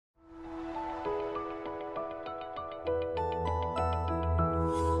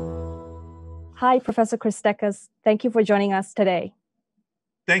Hi, Professor Christakis. Thank you for joining us today.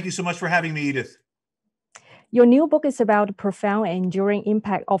 Thank you so much for having me, Edith. Your new book is about the profound and enduring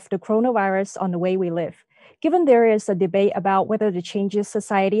impact of the coronavirus on the way we live. Given there is a debate about whether the changes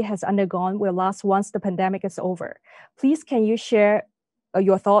society has undergone will last once the pandemic is over, please can you share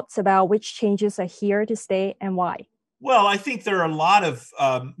your thoughts about which changes are here to stay and why? Well, I think there are a lot of,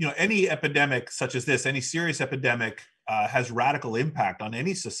 any epidemic such as this, any serious epidemic has radical impact on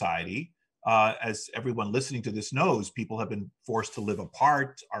any society. As everyone listening to this knows, people have been forced to live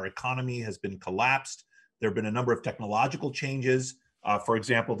apart. Our economy has been collapsed. There have been a number of technological changes. For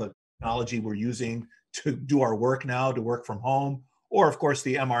example, the technology we're using to do our work now, to work from home, or of course,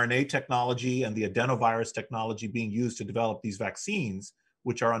 the mRNA technology and the adenovirus technology being used to develop these vaccines,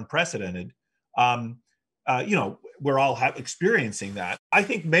 which are unprecedented. We're all experiencing that. I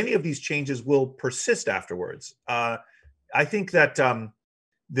think many of these changes will persist afterwards. I think that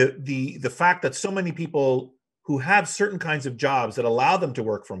the fact that so many people who have certain kinds of jobs that allow them to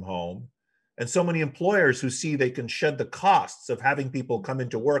work from home, and so many employers who see they can shed the costs of having people come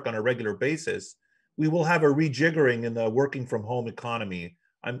into work on a regular basis, we will have a rejiggering in the working from home economy.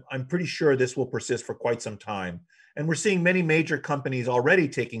 I'm pretty sure this will persist for quite some time. And we're seeing many major companies already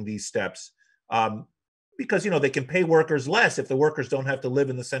taking these steps because, they can pay workers less if the workers don't have to live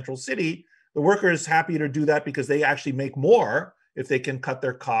in the central city. The worker is happy to do that because they actually make more if they can cut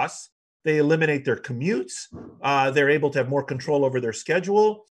their costs. They eliminate their commutes. They're able to have more control over their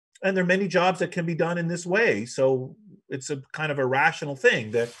schedule. And there are many jobs that can be done in this way. So it's a kind of a rational thing.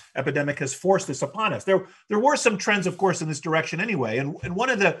 The epidemic has forced this upon us. There were some trends, of course, in this direction anyway. And one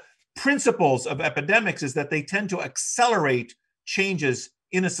of the principles of epidemics is that they tend to accelerate changes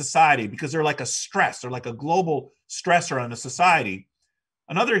in a society because they're like a stress, or like a global stressor on a society.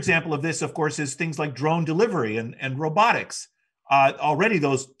 Another example of this, of course, is things like drone delivery and robotics. Already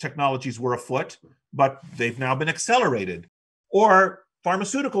those technologies were afoot, but they've now been accelerated. Or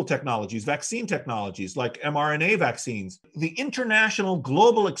pharmaceutical technologies, vaccine technologies like mRNA vaccines. The international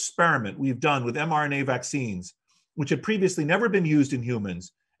global experiment we've done with mRNA vaccines, which had previously never been used in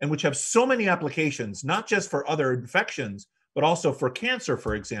humans, and which have so many applications, not just for other infections, but also for cancer,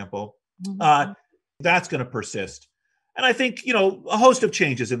 for example, that's going to persist. And I think, a host of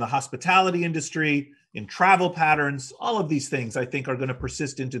changes in the hospitality industry, in travel patterns, all of these things I think are going to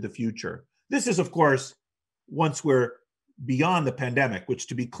persist into the future. This is, of course, once we're beyond the pandemic, which,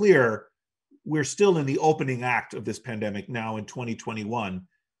 to be clear, we're still in the opening act of this pandemic now in 2021.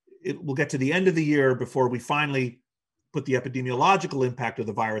 It will get to the end of the year before we finally put the epidemiological impact of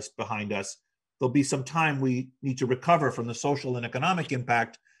the virus behind us. There'll be some time we need to recover from the social and economic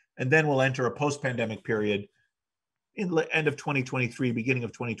impact, and then we'll enter a post-pandemic period in the end of 2023, beginning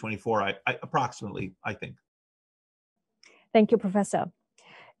of 2024, approximately, I think. Thank you, Professor.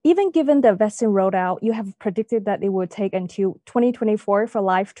 Even given the vaccine rollout, you have predicted that it will take until 2024 for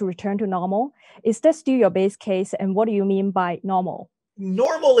life to return to normal. Is that still your base case? And what do you mean by normal?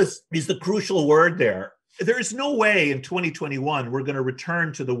 Normal is the crucial word there. There is no way in 2021 we're going to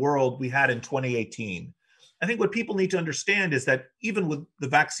return to the world we had in 2018. I think what people need to understand is that even with the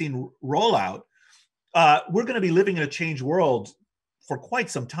vaccine rollout, we're going to be living in a changed world for quite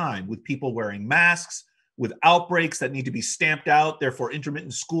some time, with people wearing masks, with outbreaks that need to be stamped out, therefore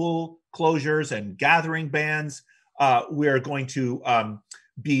intermittent school closures and gathering bans. We're going to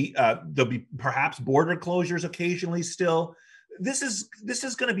there'll be perhaps border closures occasionally still. This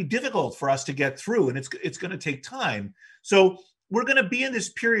is going to be difficult for us to get through, and it's going to take time. So we're going to be in this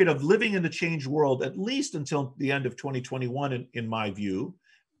period of living in the changed world at least until the end of 2021, in my view.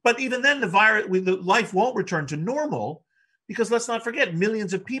 But even then, the life won't return to normal, because let's not forget,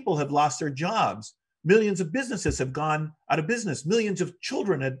 millions of people have lost their jobs. Millions of businesses have gone out of business. Millions of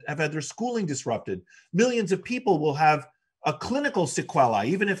children have had their schooling disrupted. Millions of people will have a clinical sequelae.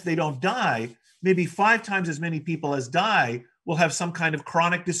 Even if they don't die, maybe 5 times as many people as die will have some kind of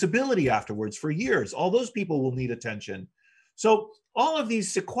chronic disability afterwards for years. All those people will need attention. So all of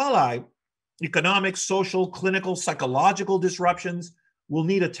these sequelae, economic, social, clinical, psychological disruptions, will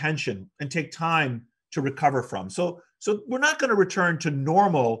need attention and take time to recover from. So we're not going to return to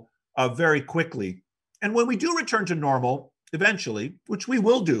normal very quickly. And when we do return to normal, eventually, which we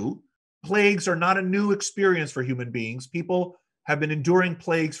will do, plagues are not a new experience for human beings. People have been enduring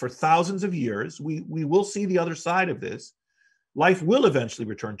plagues for thousands of years. We will see the other side of this. Life will eventually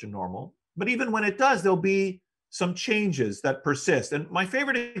return to normal. But even when it does, there'll be some changes that persist. And my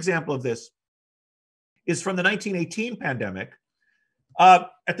favorite example of this is from the 1918 pandemic.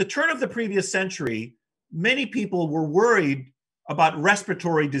 At the turn of the previous century, many people were worried about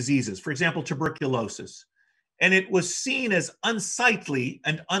respiratory diseases, for example, tuberculosis. And it was seen as unsightly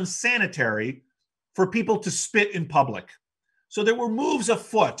and unsanitary for people to spit in public. So there were moves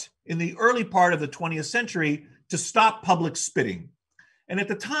afoot in the early part of the 20th century to stop public spitting. And at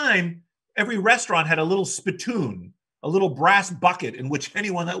the time, every restaurant had a little spittoon, a little brass bucket in which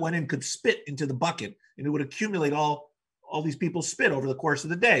anyone that went in could spit into the bucket, and it would accumulate all these people's spit over the course of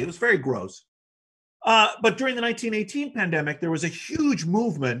the day. It was very gross. But during the 1918 pandemic, there was a huge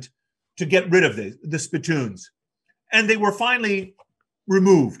movement to get rid of the spittoons. And they were finally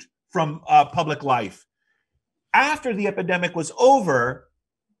removed from public life. After the epidemic was over,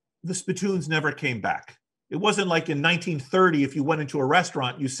 the spittoons never came back. It wasn't like in 1930, if you went into a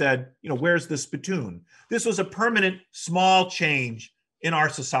restaurant, you said, where's the spittoon? This was a permanent small change in our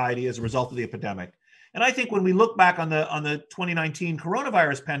society as a result of the epidemic. And I think when we look back on the 2019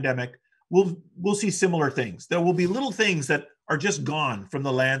 coronavirus pandemic, we'll see similar things. There will be little things that are just gone from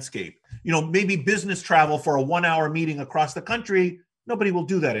the landscape. Maybe business travel for a 1-hour meeting across the country, nobody will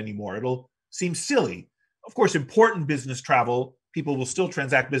do that anymore. It'll seem silly. Of course, important business travel, people will still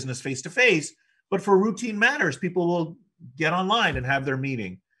transact business face to face, but for routine matters, people will get online and have their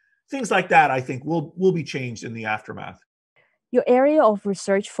meeting. Things like that, I think, will be changed in the aftermath. Your area of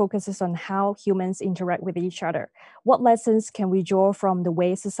research focuses on how humans interact with each other. What lessons can we draw from the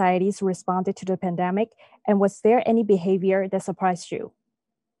way societies responded to the pandemic? And was there any behavior that surprised you?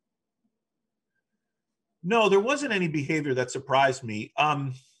 No, there wasn't any behavior that surprised me.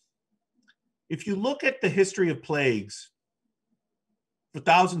 If you look at the history of plagues for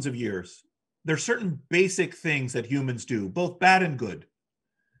thousands of years, there are certain basic things that humans do, both bad and good.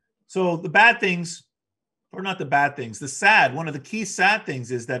 So the bad things, or not the bad things, one of the key sad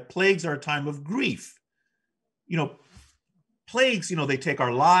things is that plagues are a time of grief. Plagues, they take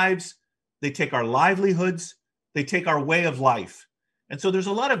our lives, they take our livelihoods, they take our way of life. And so there's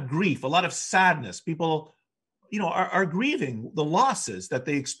a lot of grief, a lot of sadness. People, are grieving the losses that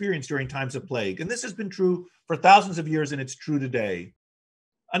they experience during times of plague. And this has been true for thousands of years, and it's true today.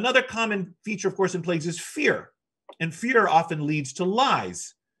 Another common feature, of course, in plagues is fear. And fear often leads to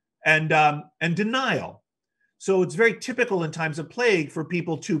lies and denial. So it's very typical in times of plague for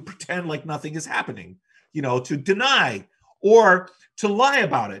people to pretend like nothing is happening, to deny or to lie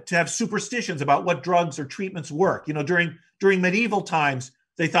about it, to have superstitions about what drugs or treatments work. During medieval times,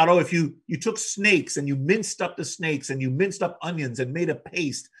 they thought, if you took snakes and you minced up the snakes and you minced up onions and made a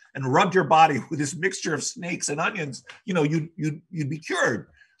paste and rubbed your body with this mixture of snakes and onions, you'd be cured.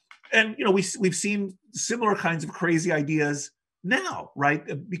 And we've seen similar kinds of crazy ideas now,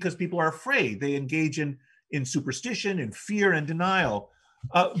 right? Because people are afraid. They engage in superstition, in fear and denial.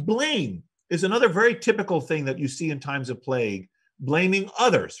 Blame is another very typical thing that you see in times of plague. Blaming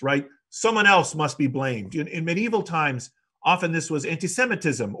others, right? Someone else must be blamed. In medieval times, often this was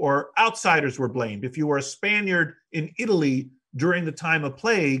anti-Semitism, or outsiders were blamed. If you were a Spaniard in Italy during the time of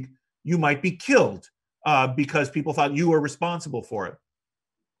plague, you might be killed because people thought you were responsible for it.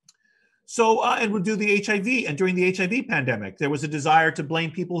 So, and we'll do the HIV, and during the HIV pandemic, there was a desire to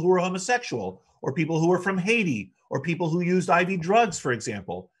blame people who were homosexual, or people who were from Haiti, or people who used IV drugs, for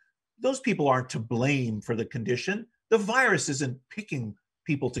example. Those people aren't to blame for the condition. The virus isn't picking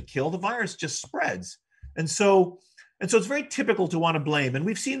people to kill. The virus just spreads. And so it's very typical to want to blame. And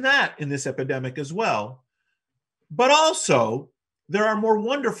we've seen that in this epidemic as well. But also, there are more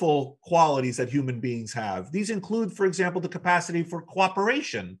wonderful qualities that human beings have. These include, for example, the capacity for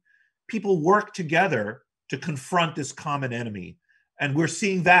cooperation. People work together to confront this common enemy. And we're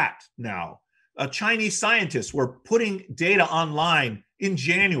seeing that now. Chinese scientists were putting data online in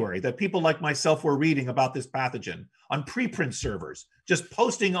January that people like myself were reading about this pathogen on preprint servers, just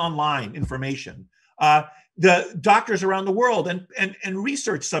posting online information. The doctors around the world and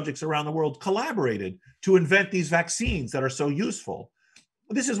research subjects around the world collaborated to invent these vaccines that are so useful.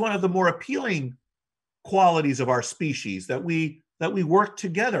 This is one of the more appealing qualities of our species, that we work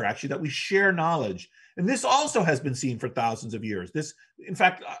together, actually, that we share knowledge. And this also has been seen for thousands of years. In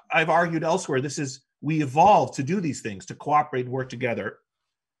fact, I've argued elsewhere, we evolved to do these things, to cooperate and work together.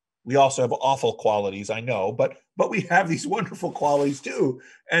 We also have awful qualities, I know, but we have these wonderful qualities too.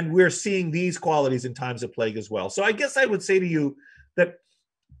 And we're seeing these qualities in times of plague as well. So I guess I would say to you that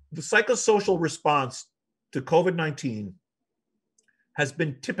the psychosocial response to COVID-19 has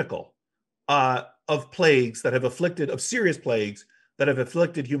been typical of plagues that have of serious plagues that have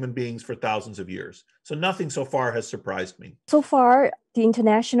afflicted human beings for thousands of years. So nothing so far has surprised me. So far, the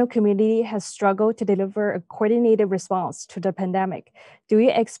international community has struggled to deliver a coordinated response to the pandemic. Do you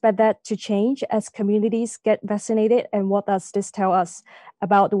expect that to change as communities get vaccinated? And what does this tell us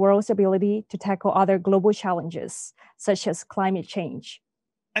about the world's ability to tackle other global challenges, such as climate change?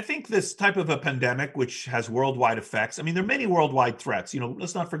 I think this type of a pandemic, which has worldwide effects, I mean, there are many worldwide threats.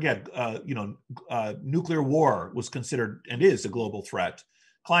 Let's not forget, nuclear war was considered and is a global threat.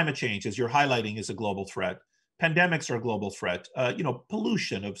 Climate change, as you're highlighting, is a global threat. Pandemics are a global threat.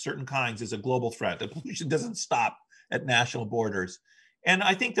 Pollution of certain kinds is a global threat. The pollution doesn't stop at national borders. And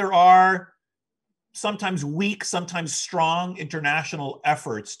I think there are sometimes weak, sometimes strong international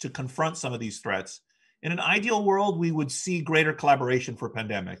efforts to confront some of these threats. In an ideal world, we would see greater collaboration for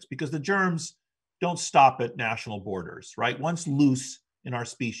pandemics because the germs don't stop at national borders, right? Once loose in our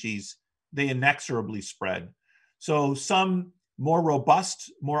species, they inexorably spread. So some more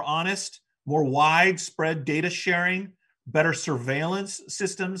robust, more honest, more widespread data sharing, better surveillance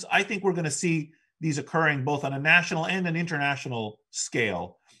systems, I think we're going to see these occurring both on a national and an international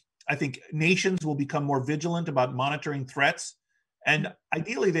scale. I think nations will become more vigilant about monitoring threats, and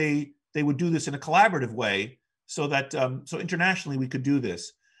ideally they would do this in a collaborative way so that so internationally we could do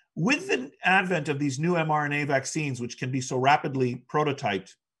this. With the advent of these new mRNA vaccines, which can be so rapidly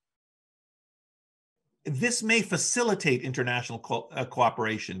prototyped, this may facilitate international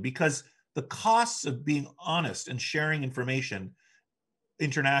cooperation because the costs of being honest and sharing information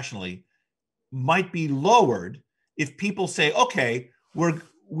internationally might be lowered if people say, okay,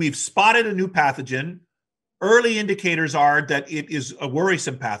 we've spotted a new pathogen. Early indicators are that it is a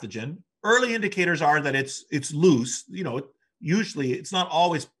worrisome pathogen. Early indicators are that it's loose. Usually it's not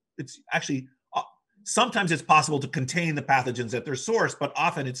always, it's actually, sometimes it's possible to contain the pathogens at their source, but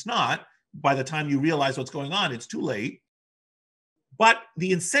often it's not. By the time you realize what's going on, it's too late. But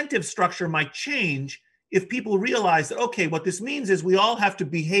the incentive structure might change if people realize that, okay, what this means is we all have to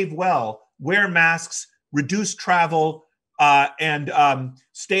behave well, wear masks, reduce travel, and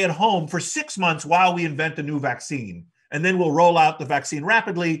stay at home for 6 months while we invent a new vaccine. And then we'll roll out the vaccine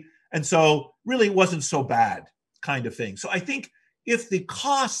rapidly. And so really it wasn't so bad, kind of thing. So I think if the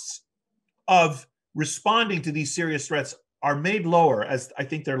costs of responding to these serious threats are made lower, as I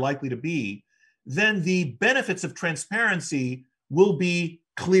think they're likely to be, then the benefits of transparency will be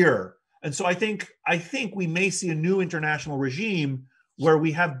clearer. And so I think we may see a new international regime where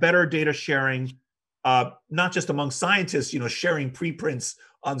we have better data sharing, not just among scientists, sharing preprints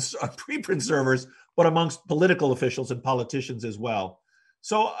on preprint servers, but amongst political officials and politicians as well.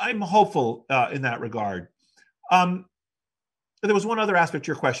 So I'm hopeful in that regard. There was one other aspect to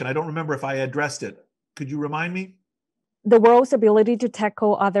your question. I don't remember if I addressed it. Could you remind me? The world's ability to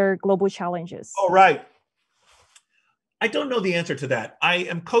tackle other global challenges. Oh, right. I don't know the answer to that. I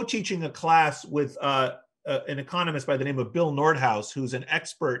am co-teaching a class with an economist by the name of Bill Nordhaus, who's an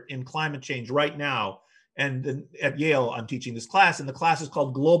expert in climate change right now. And at Yale, I'm teaching this class, and the class is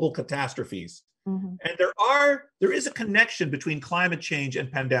called Global Catastrophes. Mm-hmm. And there is a connection between climate change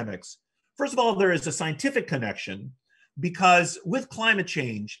and pandemics. First of all, there is a scientific connection because with climate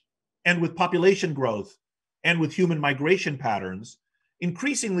change and with population growth and with human migration patterns,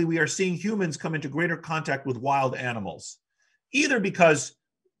 increasingly we are seeing humans come into greater contact with wild animals, either because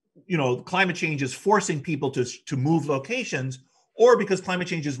climate change is forcing people to move locations, or because climate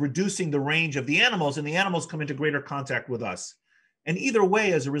change is reducing the range of the animals and the animals come into greater contact with us. And either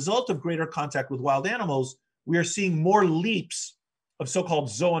way, as a result of greater contact with wild animals, we are seeing more leaps of so-called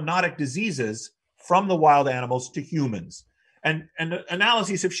zoonotic diseases from the wild animals to humans. And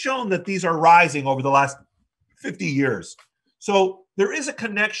analyses have shown that these are rising over the last 50 years. So there is a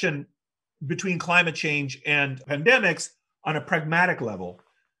connection between climate change and pandemics on a pragmatic level.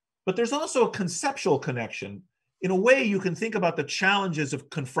 But there's also a conceptual connection. In a way, you can think about the challenges of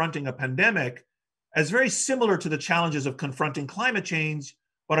confronting a pandemic as very similar to the challenges of confronting climate change,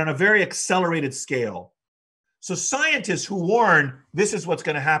 but on a very accelerated scale. So scientists who warn this is what's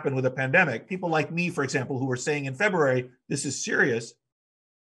going to happen with a pandemic, people like me, for example, who were saying in February, this is serious,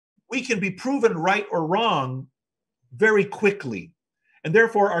 we can be proven right or wrong very quickly. And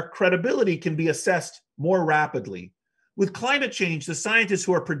therefore, our credibility can be assessed more rapidly. With climate change, the scientists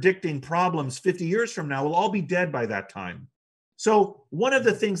who are predicting problems 50 years from now will all be dead by that time. So one of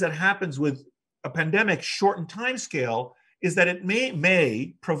the things that happens with a pandemic shortened timescale is that it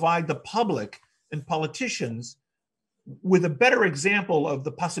may provide the public and politicians with a better example of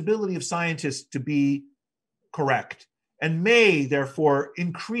the possibility of scientists to be correct, and may therefore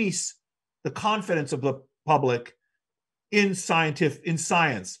increase the confidence of the public in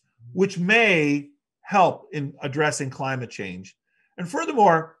science, which may help in addressing climate change. And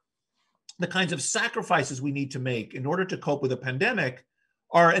furthermore, the kinds of sacrifices we need to make in order to cope with a pandemic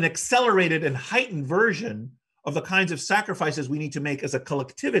are an accelerated and heightened version of the kinds of sacrifices we need to make as a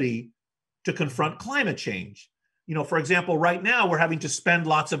collectivity to confront climate change. For example, right now we're having to spend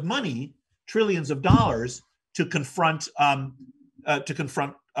lots of money, trillions of dollars, to confront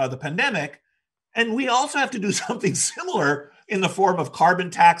the pandemic. And we also have to do something similar in the form of carbon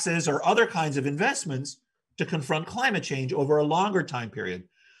taxes or other kinds of investments to confront climate change over a longer time period.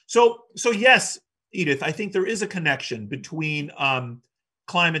 So yes, Edith, I think there is a connection between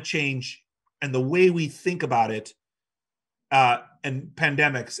climate change and the way we think about it, and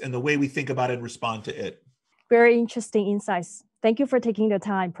pandemics and the way we think about it and respond to it. Very interesting insights. Thank you for taking the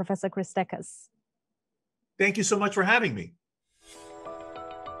time, Professor Christakis. Thank you so much for having me.